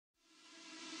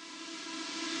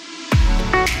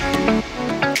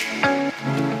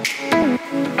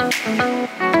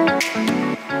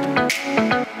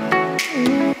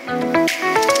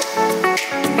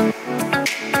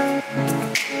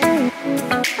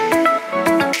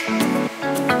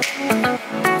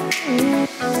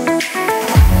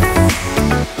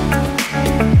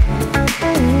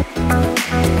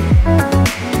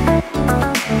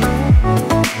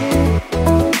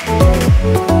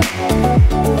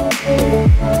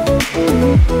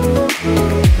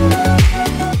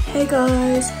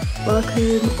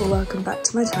Welcome or welcome back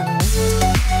to my channel.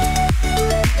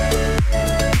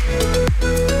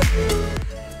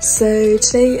 So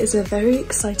today is a very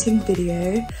exciting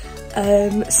video.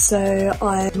 So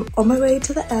I'm on my way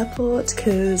to the airport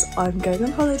because I'm going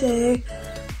on holiday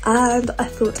and I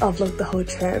thought I'll vlog the whole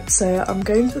trip. So I'm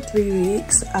going for 3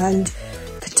 weeks and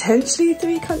potentially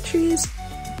 3 countries,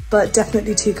 but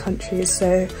definitely 2 countries.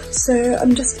 So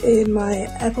I'm just in my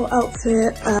airport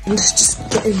outfit and just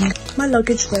getting my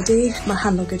luggage ready, my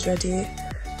hand luggage ready.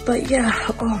 But yeah,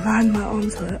 oh man, my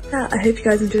arms hurt. Yeah, I hope you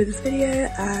guys enjoyed this video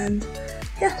and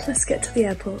yeah, let's get to the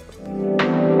airport.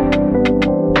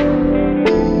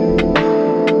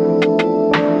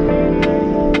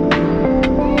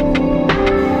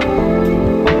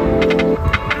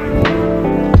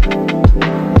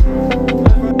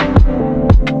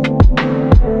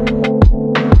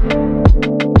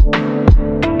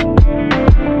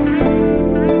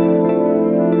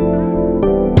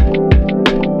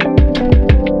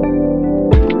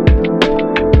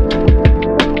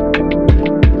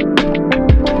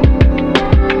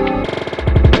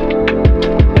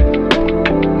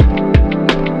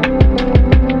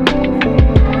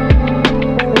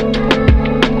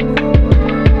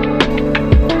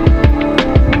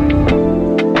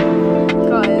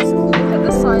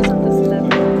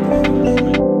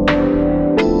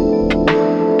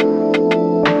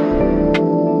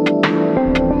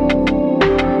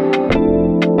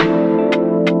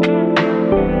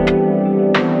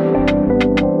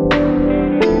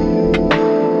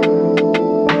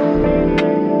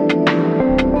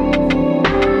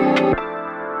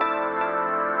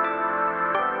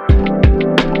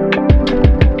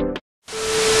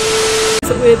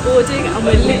 We're boarding and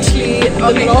we're literally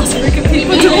on the last group of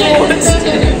people to board,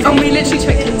 and we literally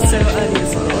checked in so early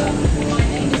as well.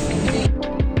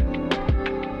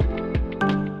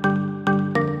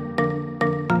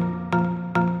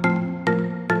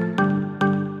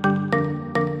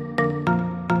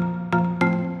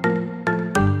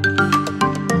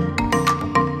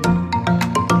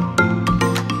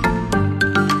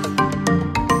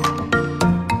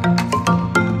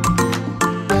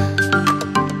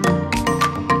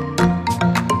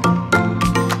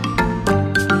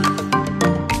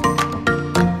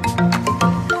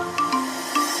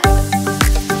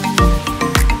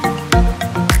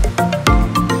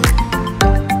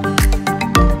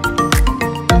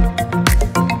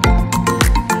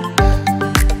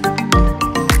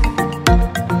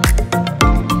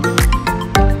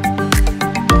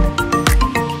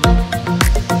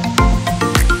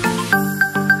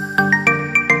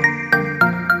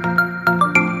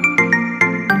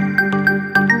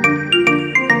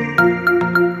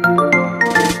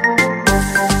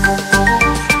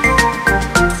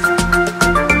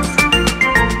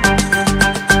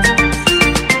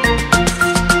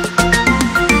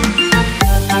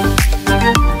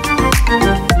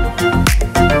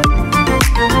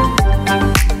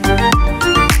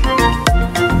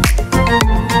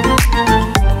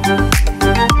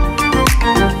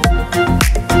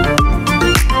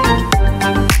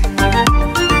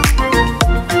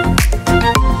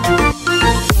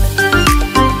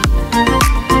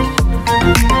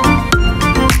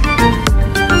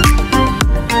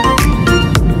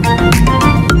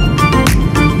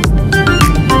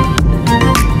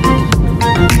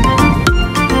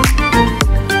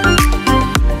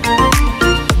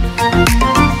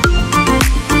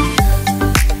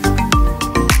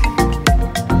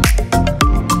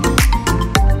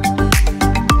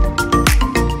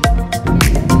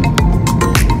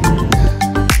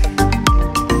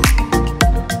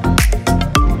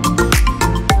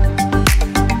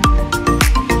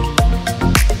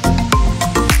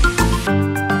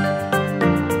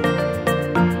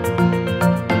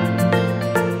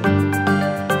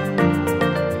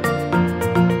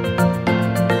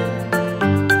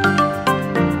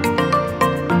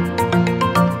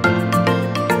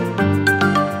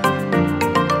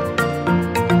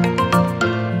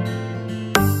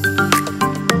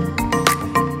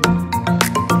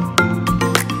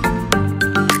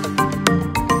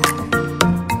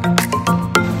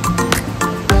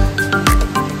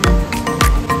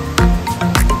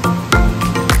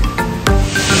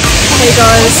 Hey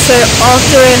guys, so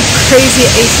after a crazy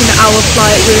 18-hour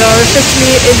flight, we are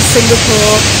officially in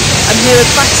Singapore. I'm here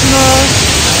with Fatima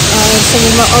and some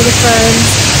of my other friends,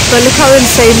 but look how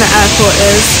insane the airport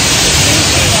is.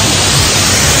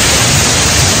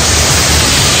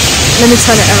 Let me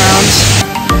turn it around.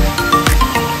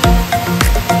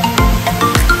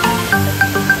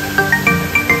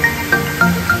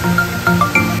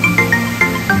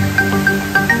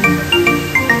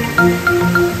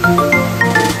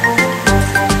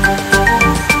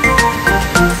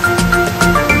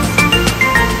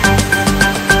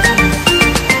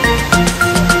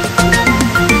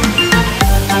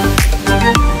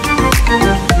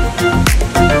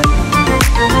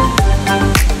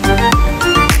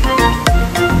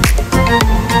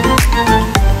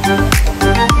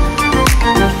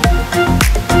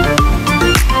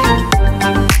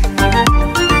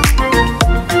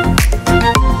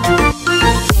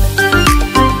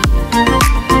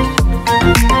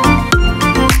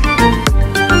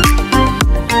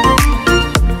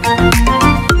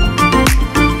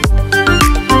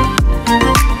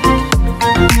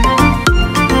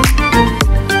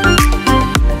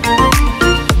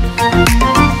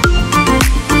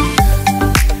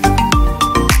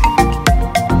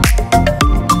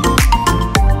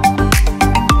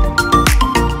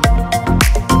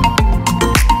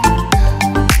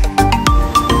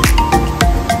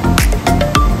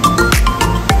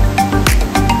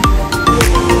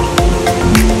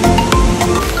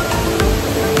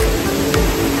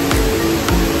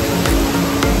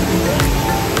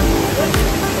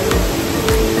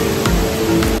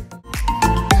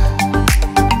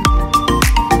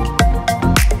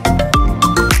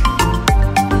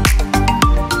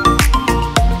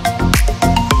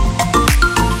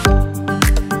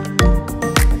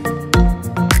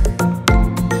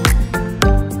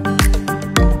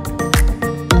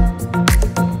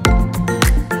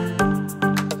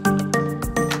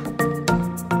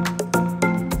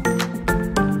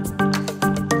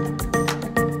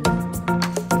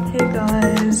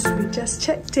 we just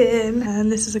checked in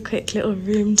and this is a quick little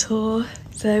room tour.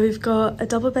 So we've got a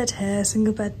double bed here,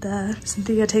 single bed there,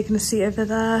 Cynthia taking a seat over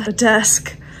there, a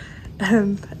desk,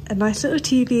 a nice little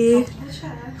TV,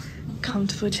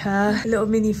 comfortable chair, a little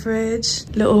mini fridge,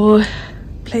 little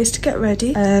place to get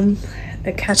ready,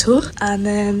 a kettle, and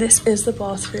then this is the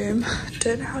bathroom.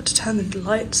 Don't know how to turn the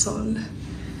lights on.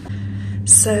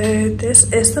 So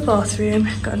this is the bathroom,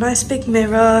 got a nice big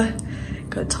mirror,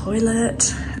 got a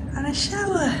toilet and a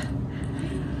shower.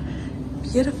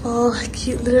 Beautiful,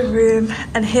 cute little room.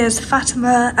 And here's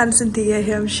Fatima and Cynthia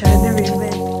who I'm sharing the room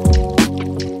with.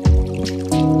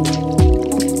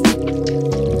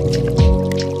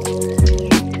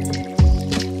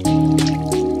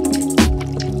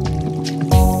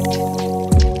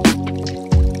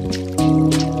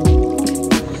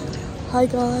 Hi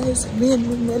guys, me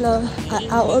and Mila are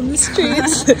out on the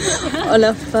streets on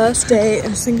our first day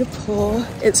in Singapore.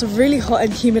 It's really hot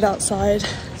and humid outside.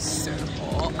 So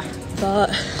hot. But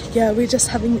yeah, we're just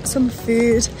having some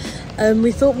food.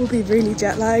 We thought we'll be really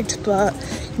jet lagged, but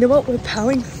you know what? We're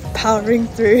powering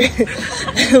through.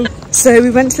 So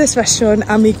we went to this restaurant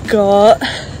and we got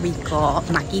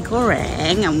Maggi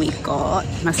Goreng and we got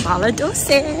masala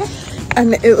dosa.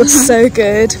 And it was so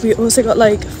good. We also got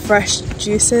like fresh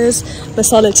juices,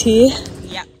 masala tea.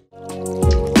 Yeah.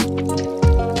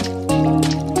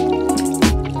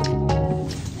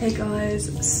 Hey guys,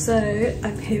 so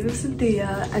I'm here with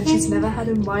Cynthia and she's never had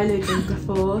a Milo drink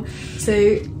before.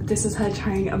 So this is her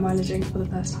trying a Milo drink for the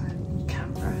first time on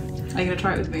camera. Are you gonna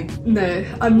try it with me? No,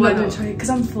 I'm not gonna try it because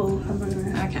I'm full. I'm not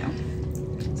gonna. Okay.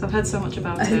 So I've heard so much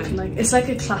about I it. hope you like. It's like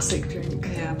a classic drink.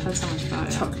 Yeah, I've heard so much about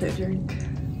it. Chocolate drink.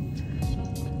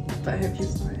 But I hope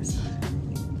it's nice.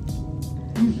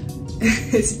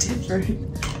 It's different.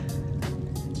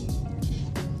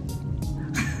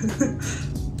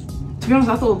 To be honest,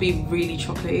 I thought it would be really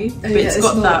chocolatey, but yeah, it's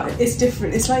got not, that. It's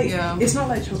different. It's like it's not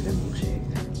like chocolate milkshake.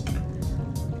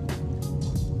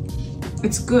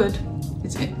 It's good.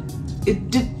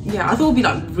 Yeah, I thought it would be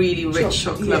like really rich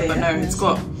chocolate, but no, it's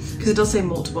got, because it does say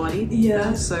malt body.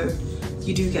 Yeah. So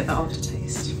you do get that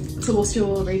aftertaste. So what's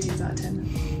your ratings out of 10?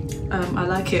 I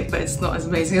like it, but it's not as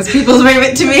amazing as people's rate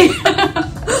it to me.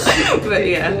 But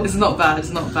yeah, it's not bad,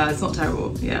 it's not bad, it's not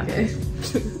terrible, yeah. Okay.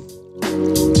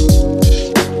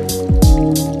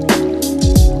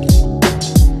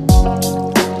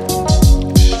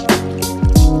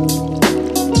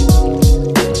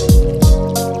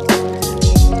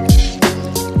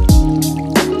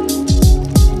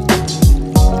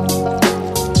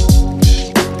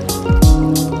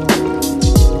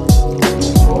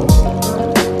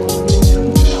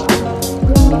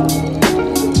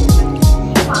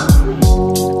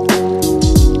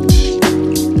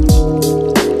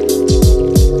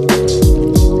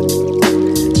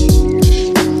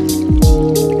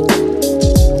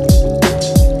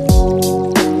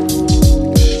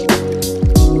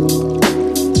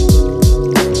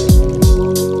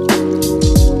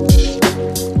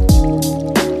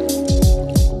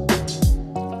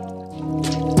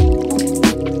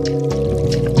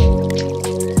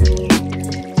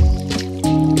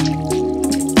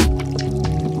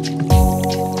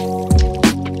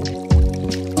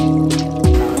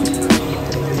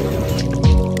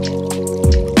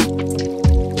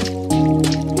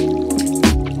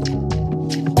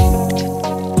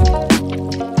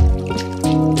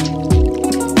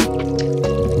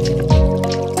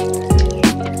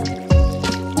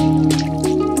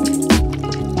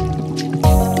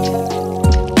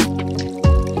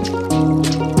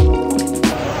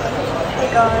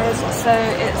 So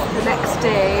it's the next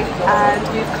day and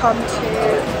we've come to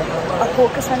a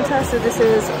hawker centre. So this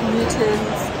is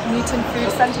Newton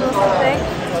Food Centre or something.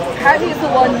 Apparently it's the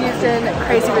one used in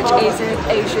Crazy Rich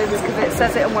Asians because it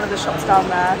says it in one of the shops down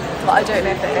there, but I don't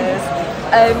know if it is.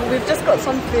 We've just got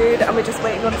some food and we're just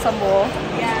waiting on some more.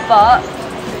 Yeah. But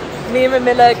me and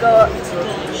Ramilla got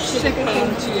sugar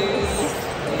cane juice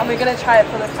and we're going to try it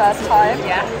for the first time.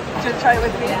 Yeah. Do you want to try it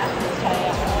with me? Yeah.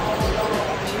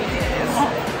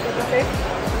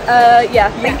 Yeah,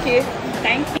 thank you.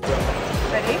 Thank you.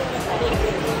 Ready?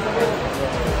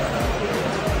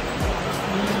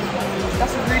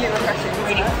 That's really refreshing.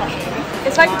 Really refreshing.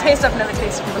 It's like a taste I've never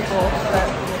tasted before.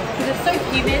 Because it's so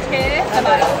humid here, so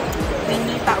like, we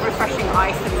need that refreshing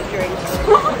ice in the drink.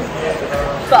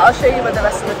 But I'll show you what the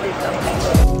rest of the food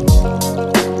comes.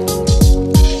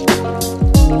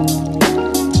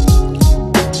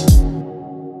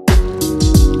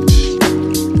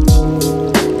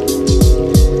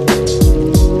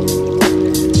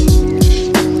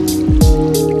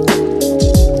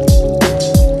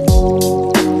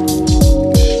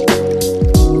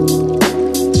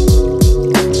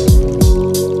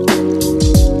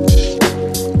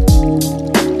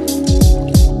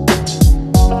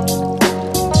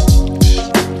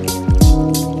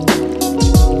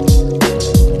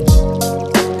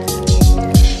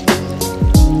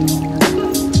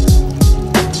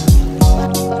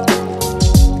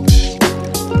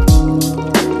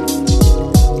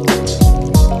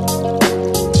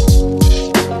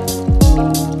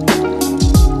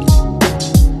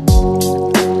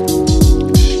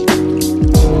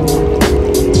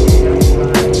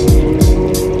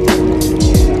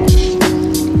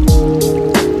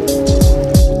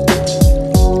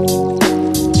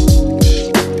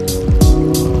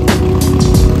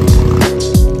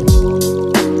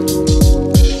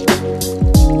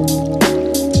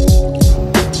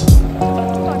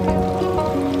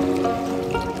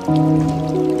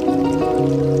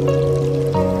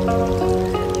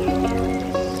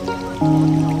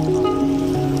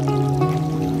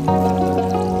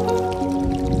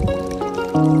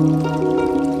 Hey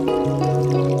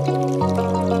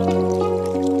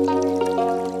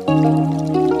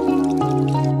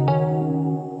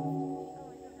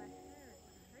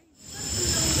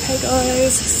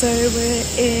guys, so we're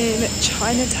in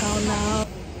Chinatown now.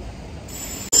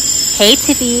 Hey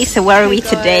Tibi, so where are we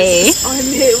today? I'm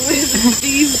here with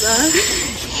Visa.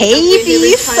 Hey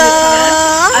Visa!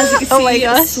 As you can see, oh my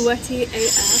gosh. it's sweaty AF.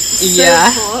 It's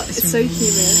Yeah. so hot, it's so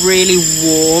humid. Really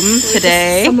warm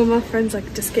today. Some of my friends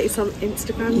like just getting some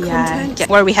Instagram content.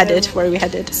 Where are we headed? Where are we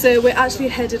headed? So we're actually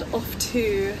headed off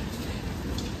to...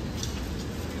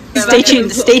 Stay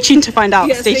tuned. Stay tuned to find out.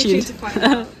 Yeah, stay tuned. to find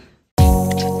out.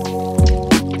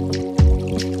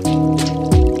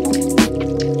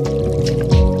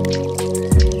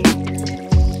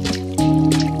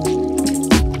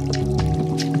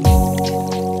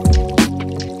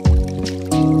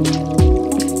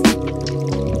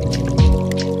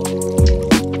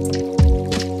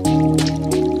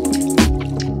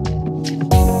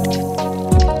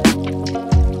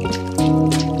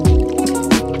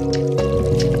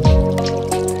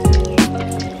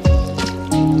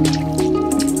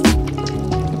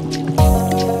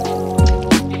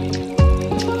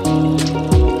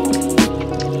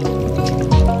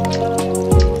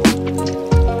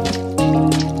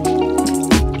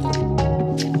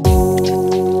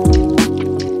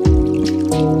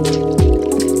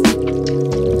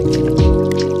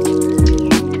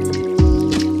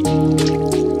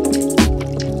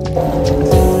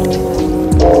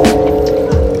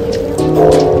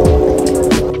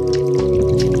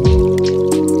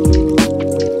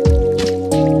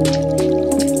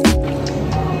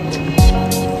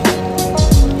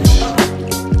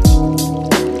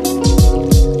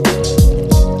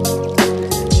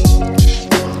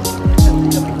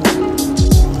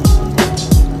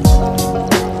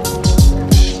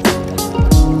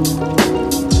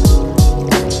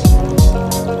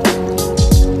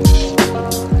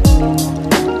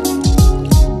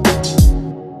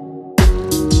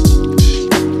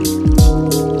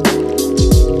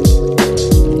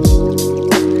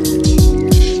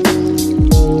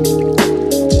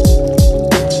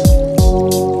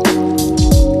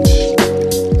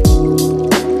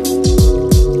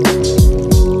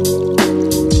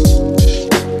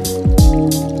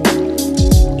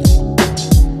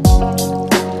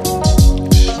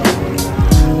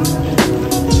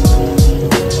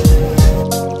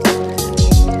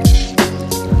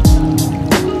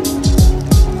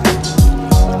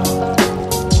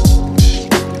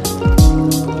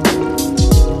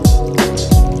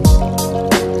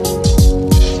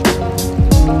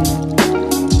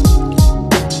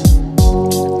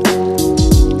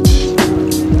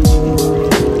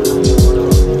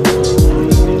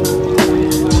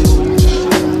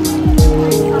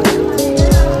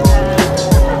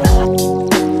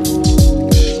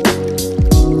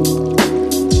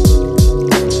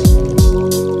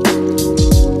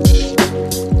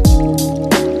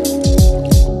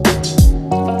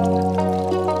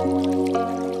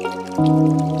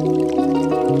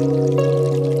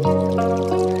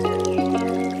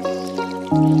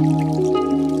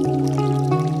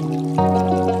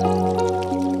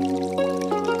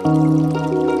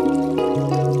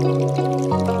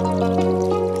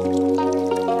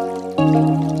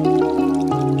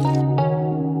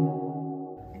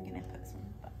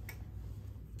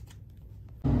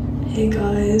 Hey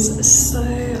guys, so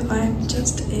I'm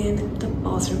just in the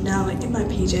bathroom now, like in my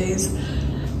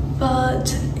PJs,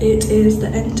 but it is the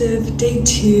end of day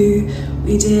 2.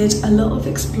 We did a lot of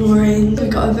exploring. We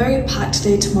got a very packed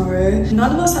day tomorrow.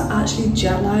 None of us are actually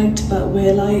jet lagged, but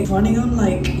we're like running on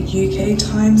like UK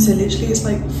time, so literally it's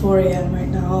like 4 AM right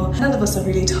now. None of us are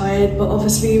really tired, but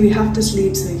obviously we have to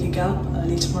sleep so we can get up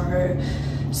early tomorrow.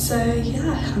 So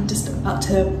yeah, I'm just about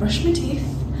to brush my teeth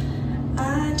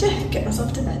and yeah, get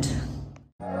myself to bed.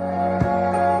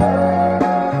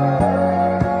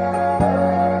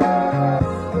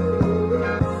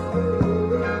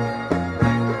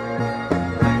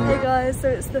 So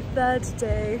it's the 3rd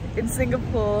day in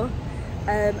Singapore,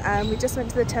 and we just went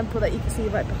to the temple that you can see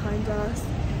right behind us,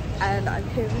 and I'm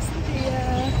here with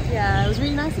Sophia. Yeah, it was a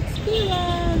really nice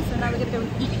experience, and now we're gonna go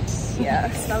and eat. Yeah,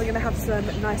 so now we're gonna have some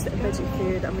nice veggie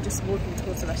food, and we're just walking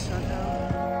towards the restaurant now.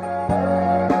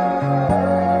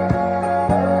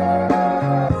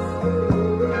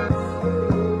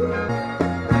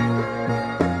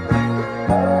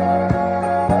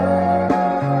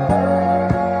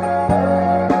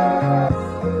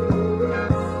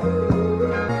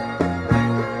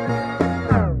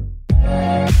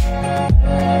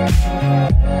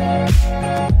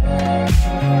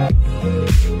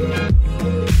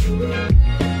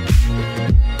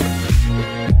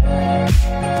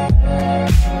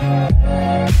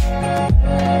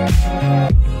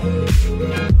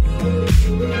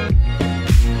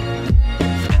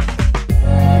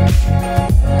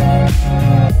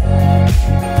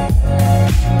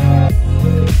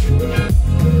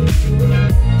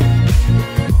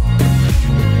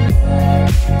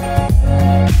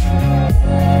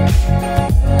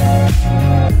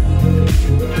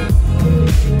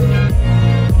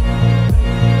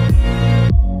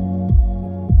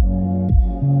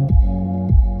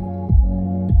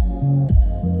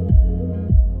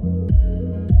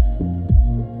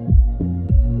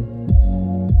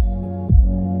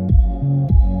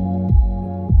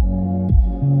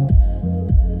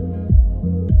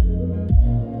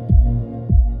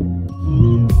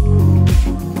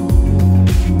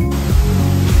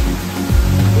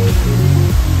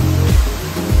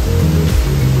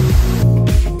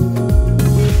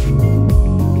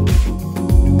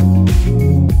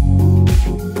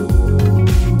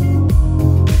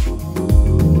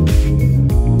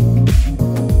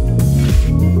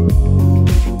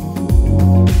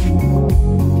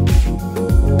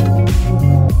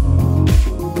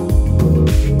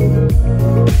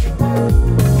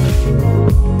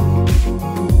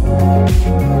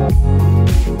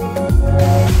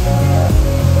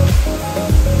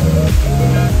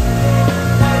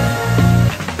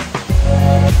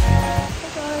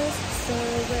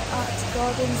 at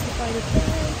Gardens by the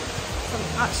Bay. So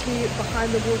I'm actually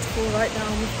behind the waterfall right now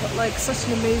and we've got like such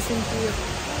an amazing view of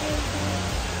the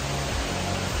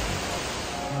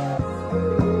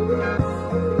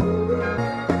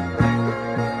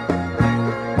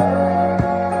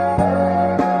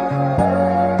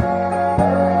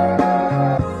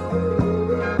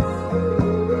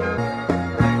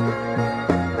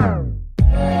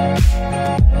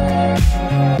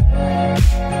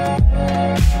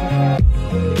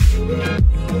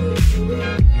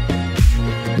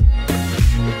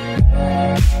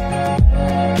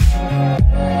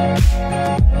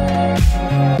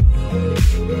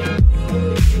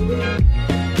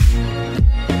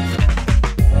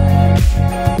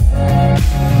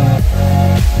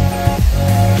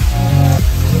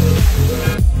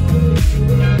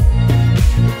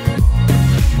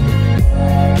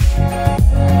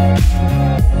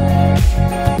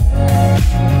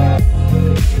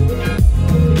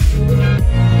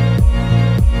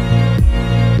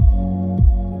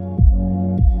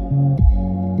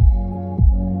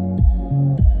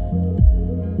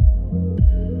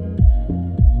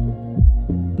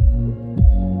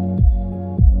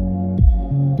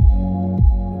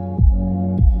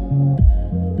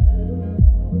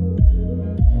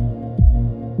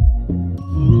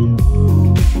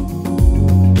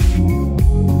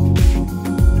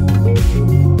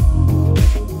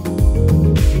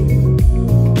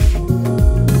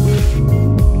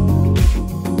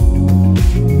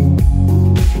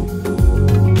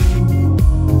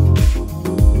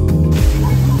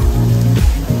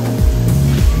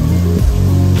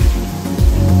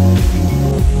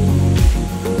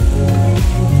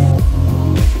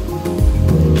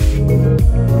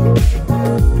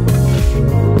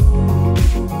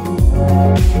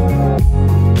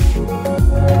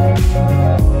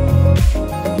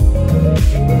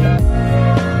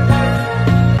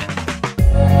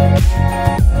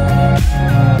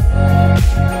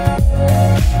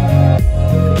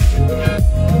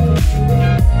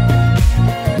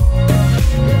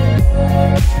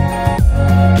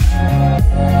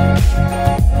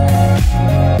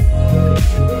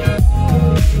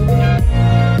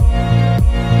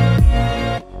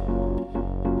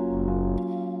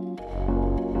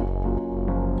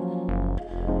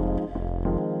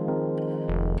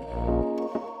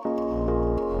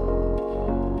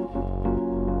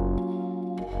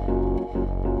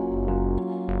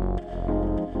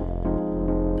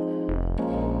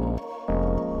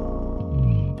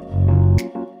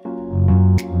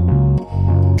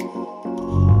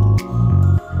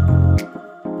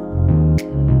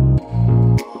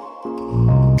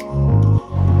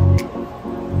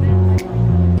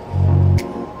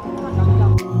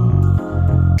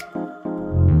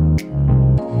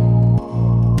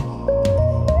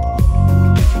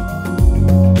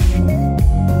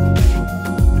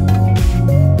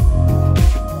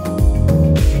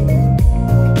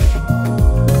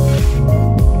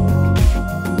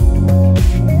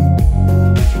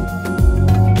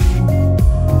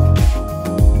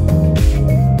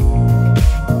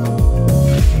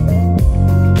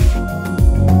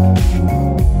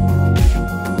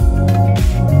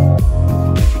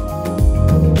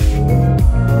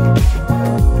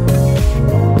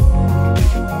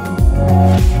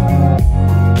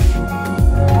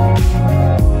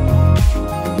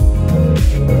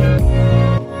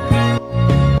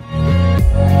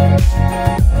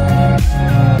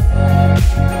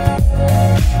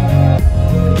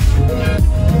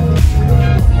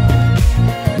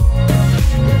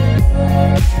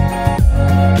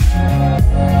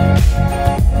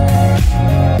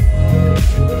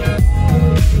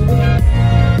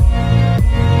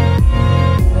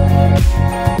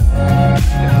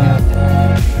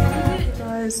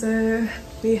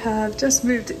We have just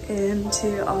moved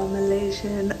into our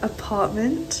Malaysian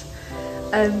apartment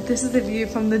and this is the view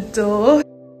from the door.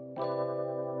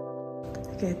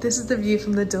 Okay, this is the view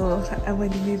from the door, and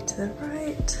when you move to the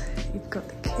right, you've got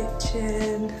the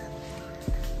kitchen,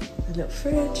 a little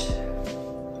fridge,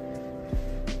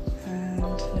 and a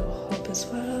little hob as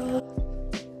well.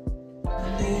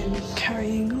 And then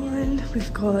carrying on,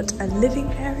 we've got a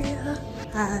living area,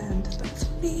 and that's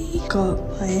me. Got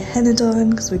my henna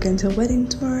on because we're going to a wedding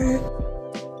tomorrow.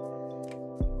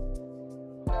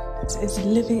 This is a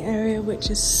living area which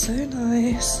is so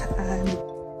nice, and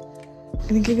I'm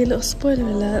gonna give you a little spoiler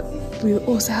alert. We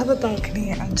also have a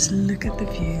balcony, and just look at the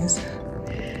views.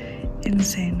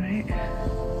 Insane, right?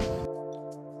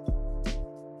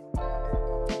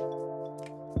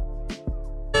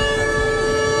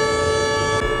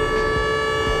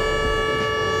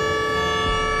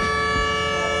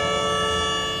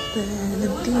 Then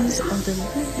these are the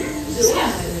rooms.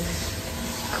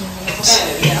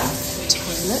 Got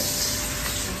toilet.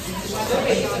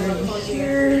 Room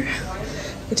here.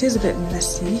 It is a bit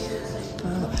messy,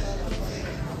 but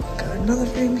got another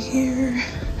room here.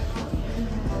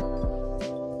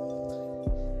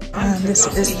 And this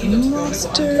is the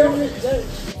master.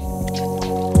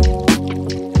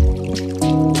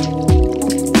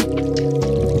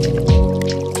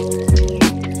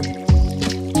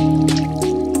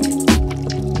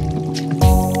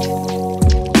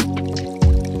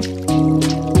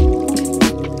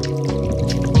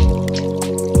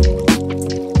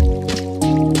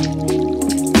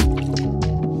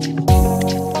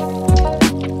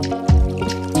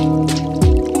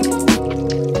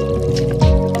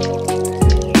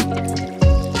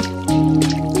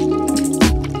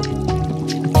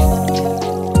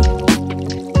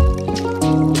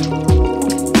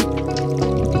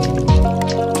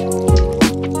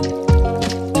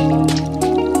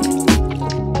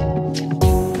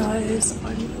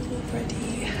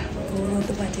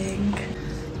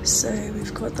 So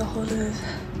we've got the whole of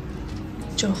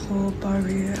Johor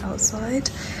Bahru outside,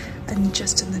 and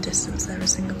just in the distance there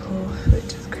is Singapore,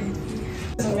 which is crazy.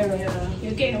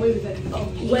 You're getting away with it. Oh.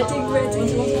 Wedding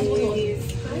ready!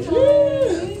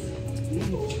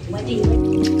 Wedding.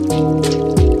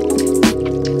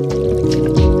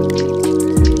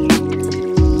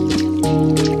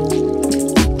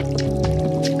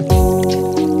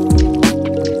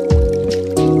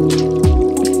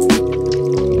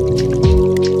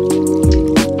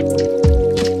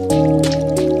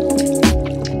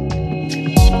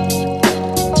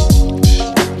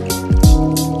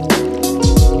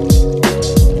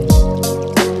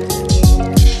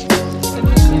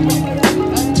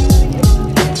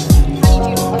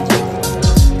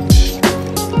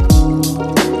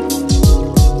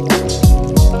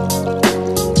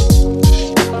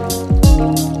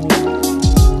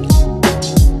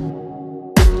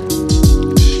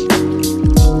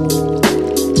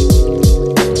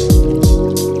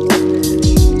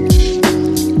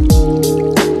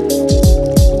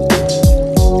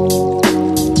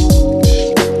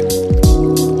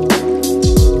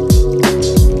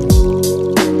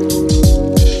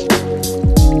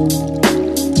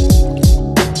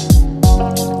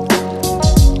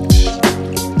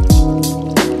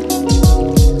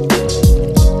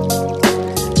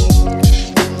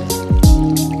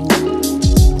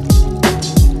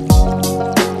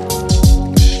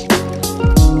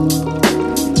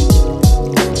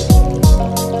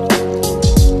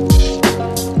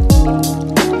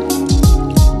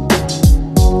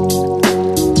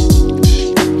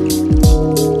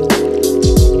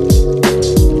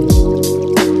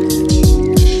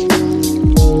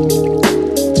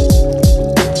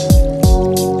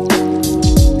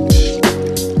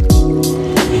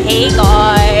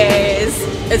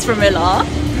 It's Ramilla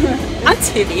and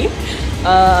THIVI.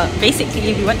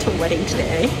 Basically, we went to a wedding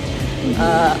today,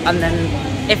 and then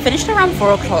it finished around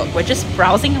 4 o'clock. We're just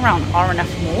browsing around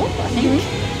R&F Mall, I think.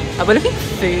 We're looking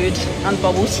for food and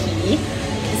bubble tea.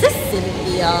 Is this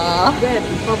Cynthia? Yeah,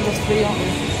 bubble tea.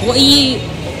 What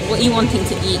are you wanting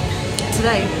to eat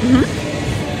Today?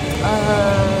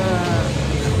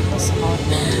 That's a hard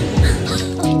one.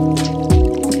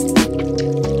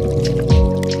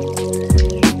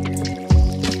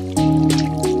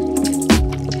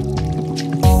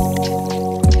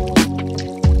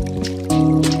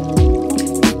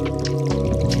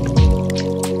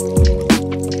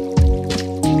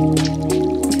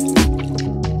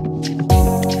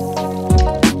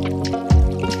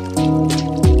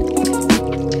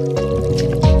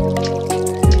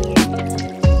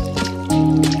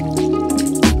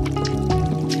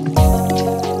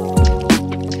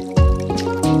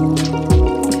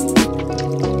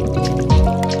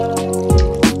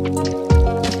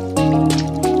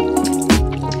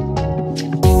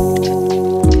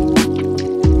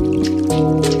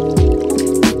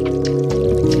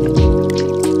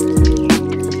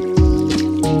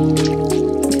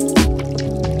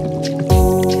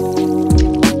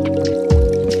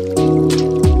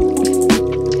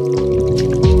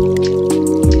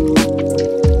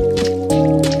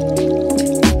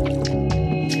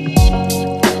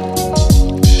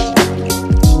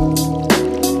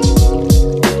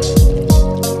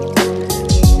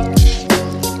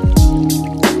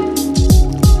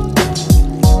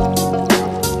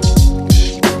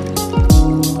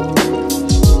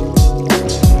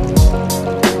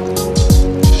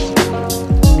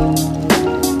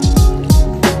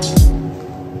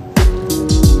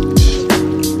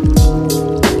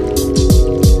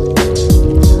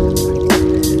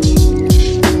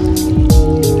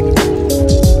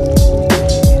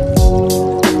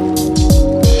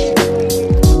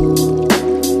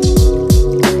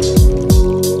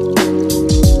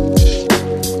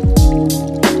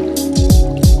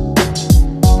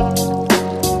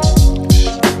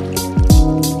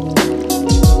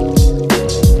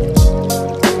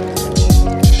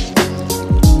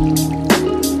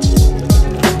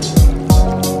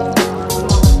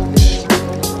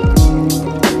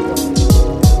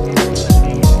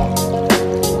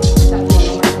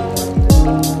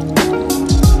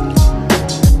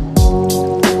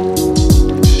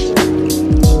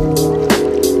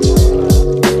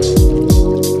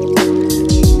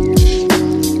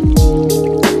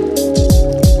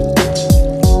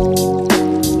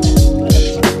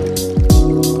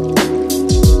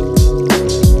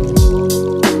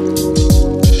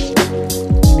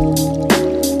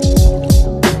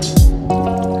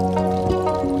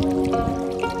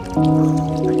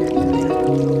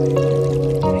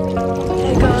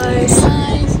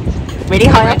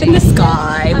 really high up in the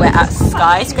sky. We're at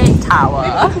Skyscape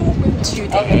Tower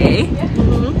today.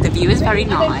 The view is very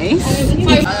nice.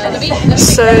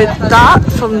 So that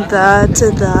from there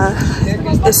to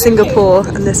there is Singapore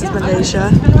and this is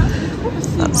Malaysia.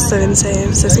 That's so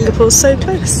insane. So Singapore's so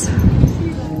close.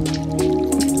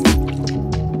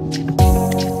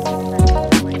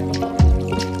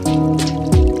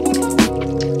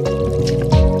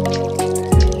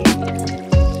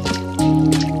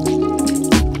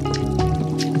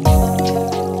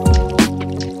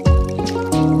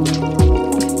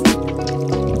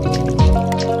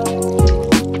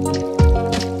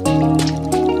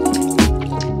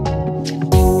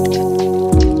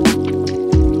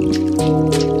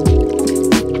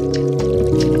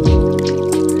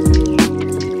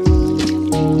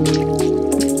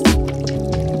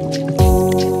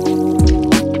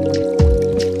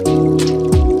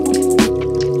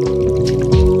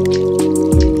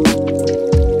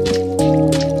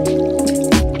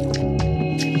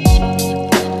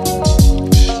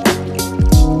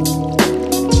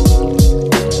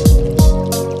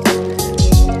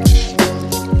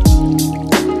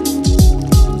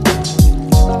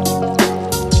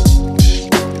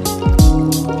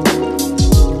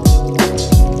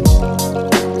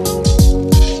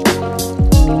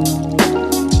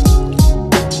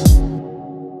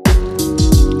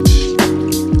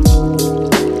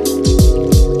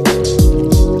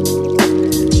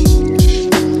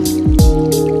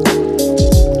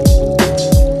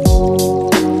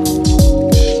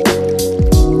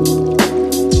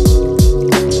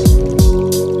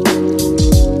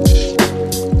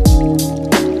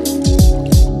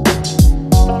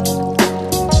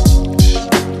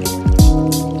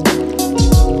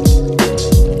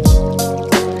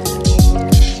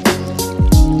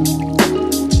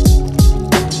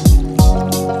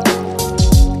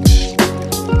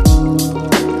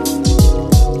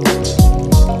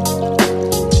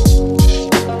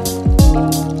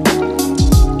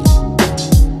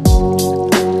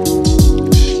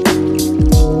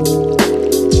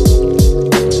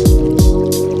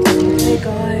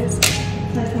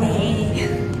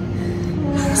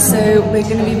 We're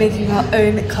going to be making our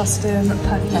own custom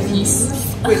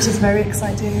perfumes, which is very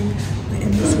exciting. We're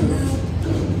in this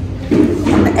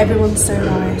lab. And everyone's so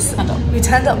nice. We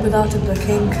turned up without a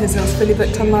booking because it was fully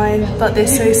booked online, but they're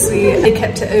so sweet. They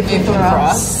kept it open for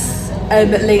us.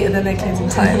 But later than their closing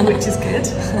time, which is good.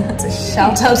 So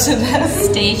shout out to them.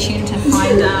 Stay tuned to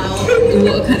find out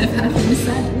what kind of perfumes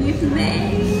that we've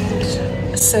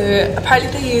made. So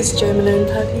apparently they use Jo Malone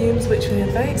perfumes, which we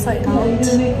are very excited about.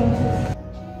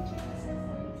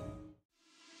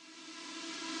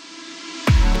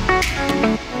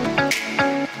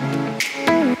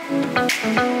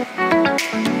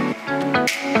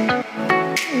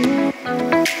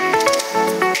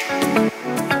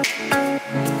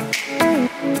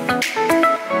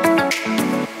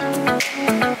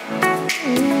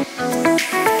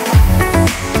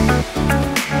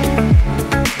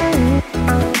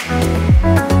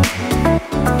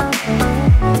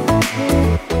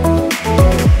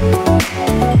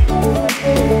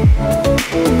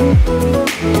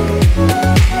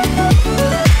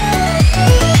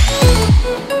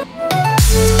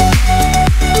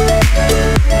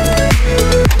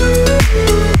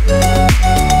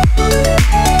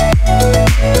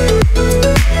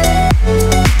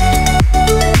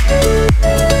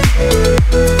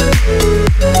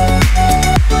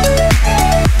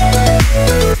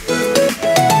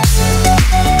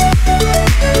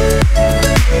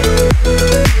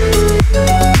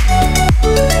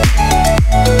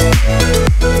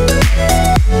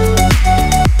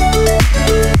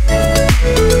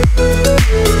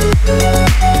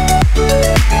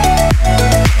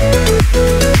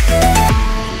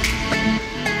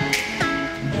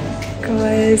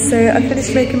 So I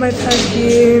finished making my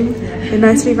perfume, I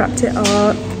nicely wrapped it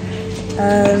up,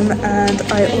 and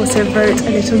I also wrote a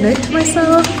little note to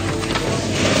myself,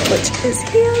 which is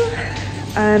here,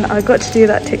 and I got to do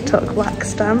that TikTok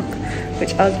wax stamp,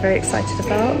 which I was very excited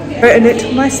about. I wrote a note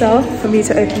to myself for me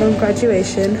to open on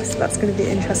graduation, so that's going to be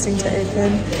interesting to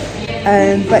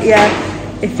open. But yeah,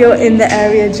 if you're in the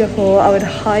area Johor, I would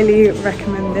highly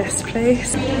recommend this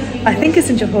place. I think it's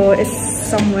in Johor, it's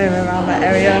somewhere around that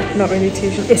area, not really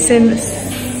too sure. It's in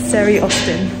Seri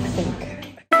Austin, I think.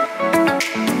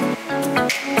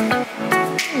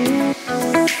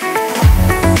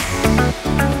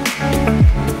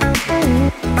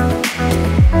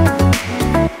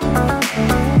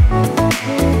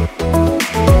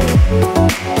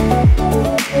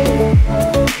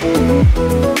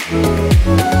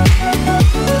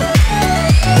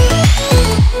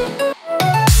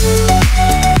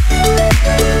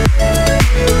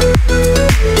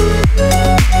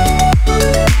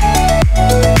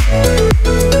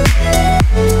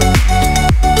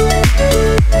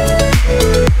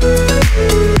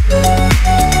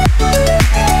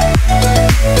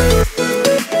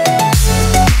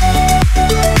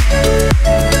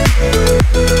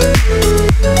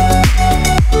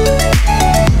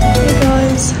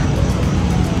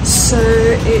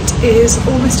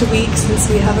 almost a week since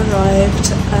we have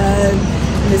arrived,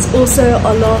 and it's also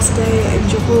our last day in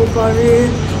Johor Bahru.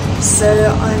 So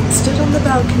I'm stood on the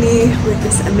balcony with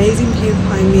this amazing view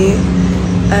behind me.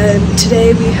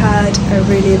 Today we had a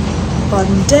really fun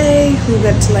day. We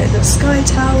went to like the Sky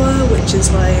Tower, which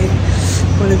is like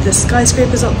one of the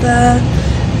skyscrapers up there,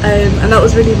 and that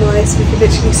was really nice. We could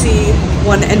literally see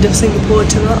one end of Singapore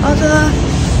to the other.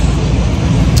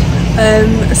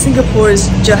 Singapore is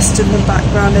just in the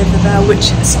background over there, which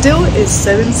still is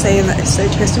so insane that it's so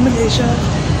close to Malaysia.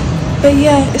 But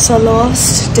yeah, it's our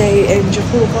last day in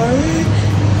Johor Bahru,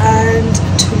 and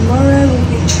tomorrow we'll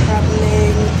be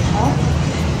travelling up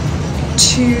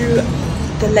to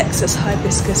the Lexus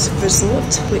Hibiscus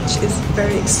Resort, which is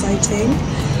very exciting.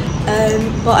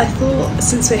 But I thought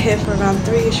since we're here for around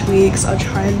 3-ish weeks, I'll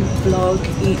try and vlog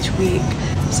each week.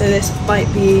 So this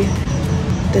might be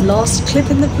the last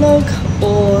clip in the vlog,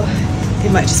 or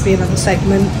it might just be another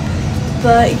segment.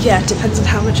 But yeah, it depends on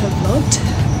how much I've vlogged.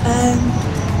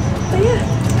 But yeah,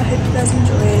 I hope you guys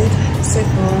enjoyed so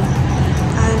far.